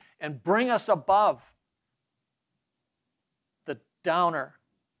high and bring us above the downer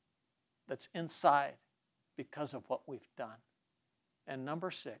that's inside because of what we've done. And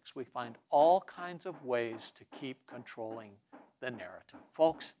number six, we find all kinds of ways to keep controlling the narrative.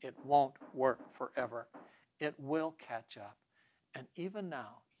 Folks, it won't work forever. It will catch up. And even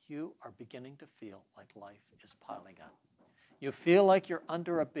now, you are beginning to feel like life is piling up. You feel like you're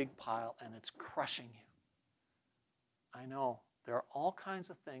under a big pile and it's crushing you. I know there are all kinds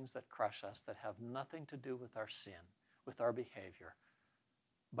of things that crush us that have nothing to do with our sin, with our behavior.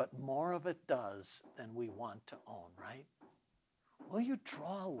 But more of it does than we want to own, right? Will you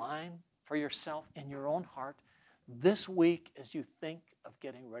draw a line for yourself in your own heart this week as you think of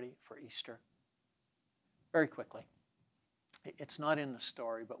getting ready for Easter? Very quickly. It's not in the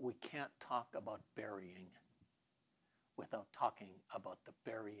story, but we can't talk about burying without talking about the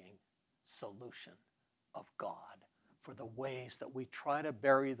burying solution of God for the ways that we try to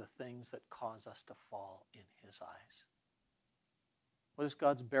bury the things that cause us to fall in His eyes. What is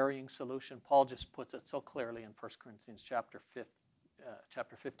God's burying solution? Paul just puts it so clearly in 1 Corinthians chapter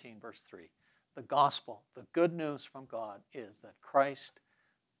 15, verse 3. The gospel, the good news from God is that Christ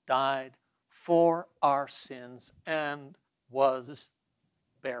died for our sins and was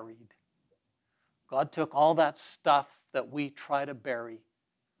buried. God took all that stuff that we try to bury,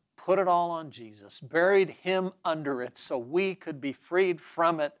 put it all on Jesus, buried Him under it so we could be freed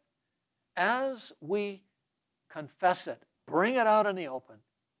from it. As we confess it, bring it out in the open,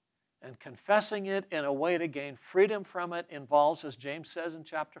 and confessing it in a way to gain freedom from it involves, as James says in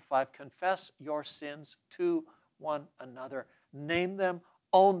chapter 5, confess your sins to one another. Name them,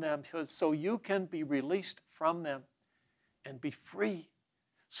 own them, so you can be released from them and be free.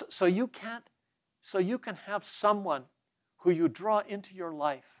 So you can have someone who you draw into your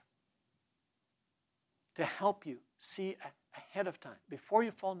life to help you see ahead of time, before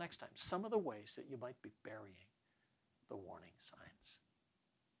you fall next time, some of the ways that you might be burying the warning signs.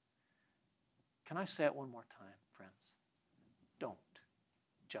 Can I say it one more time, friends? Don't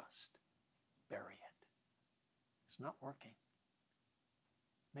just bury it. It's not working.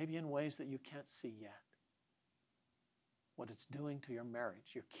 Maybe in ways that you can't see yet. What it's doing to your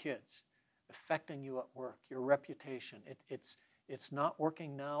marriage, your kids, affecting you at work, your reputation. It's not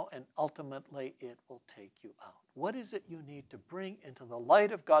working now, and ultimately it will take you out. What is it you need to bring into the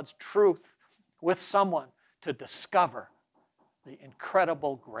light of God's truth with someone to discover the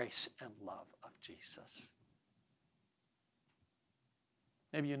incredible grace and love of Jesus?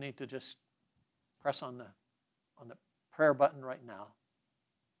 Maybe you need to just press on the prayer button right now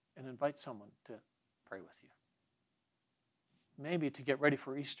and invite someone to pray with you. Maybe to get ready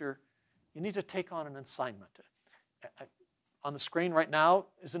for Easter, you need to take on an assignment. on the screen right now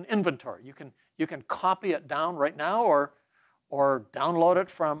is an inventory. You can copy it down right now or download it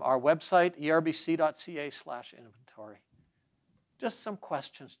from our website, erbc.ca/inventory. Just some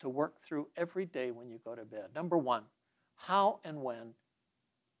questions to work through every day when you go to bed. Number one, how and when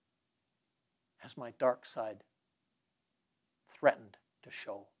has my dark side threatened to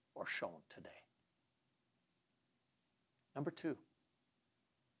show or shown today? Number two,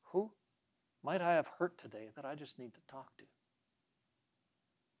 who might I have hurt today that I just need to talk to?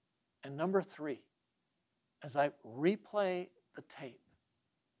 And number three, as I replay the tape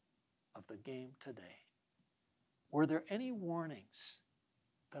of the game today, were there any warnings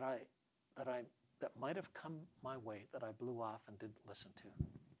that might have come my way that I blew off and didn't listen to?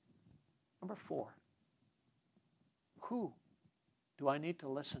 Number four, who do I need to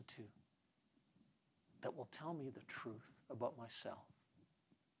listen to that will tell me the truth about myself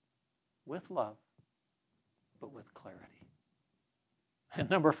with love, but with clarity? And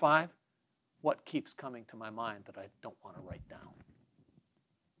number five, what keeps coming to my mind that I don't want to write down?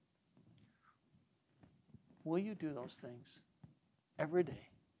 Will you do those things every day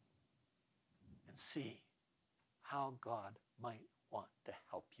and see how God might want to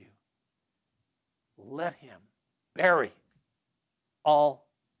help you? Let him bury all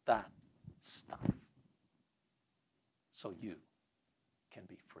that stuff so you can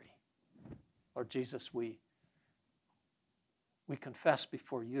be free. Lord Jesus, we confess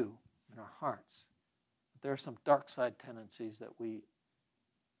before you in our hearts that there are some dark side tendencies that we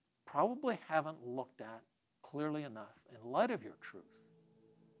probably haven't looked at clearly enough in light of your truth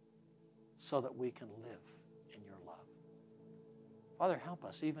so that we can live in your love. Father, help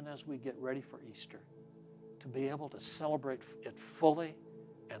us even as we get ready for Easter to be able to celebrate it fully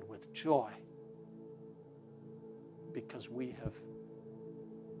and with joy because we have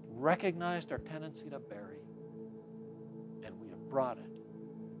recognized our tendency to bury and we have brought it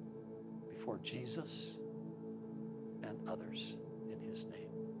before Jesus and others in his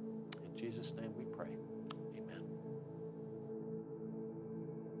name. In Jesus' name we pray. Amen.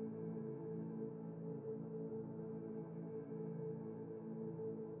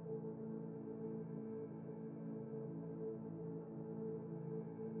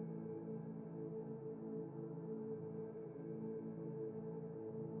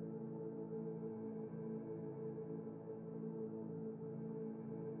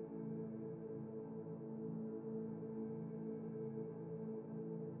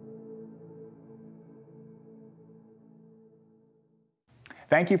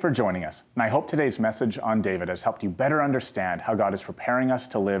 Thank you for joining us, and I hope today's message on David has helped you better understand how God is preparing us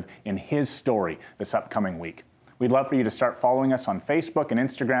to live in his story this upcoming week. We'd love for you to start following us on Facebook and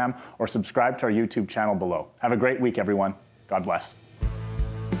Instagram or subscribe to our YouTube channel below. Have a great week, everyone. God bless.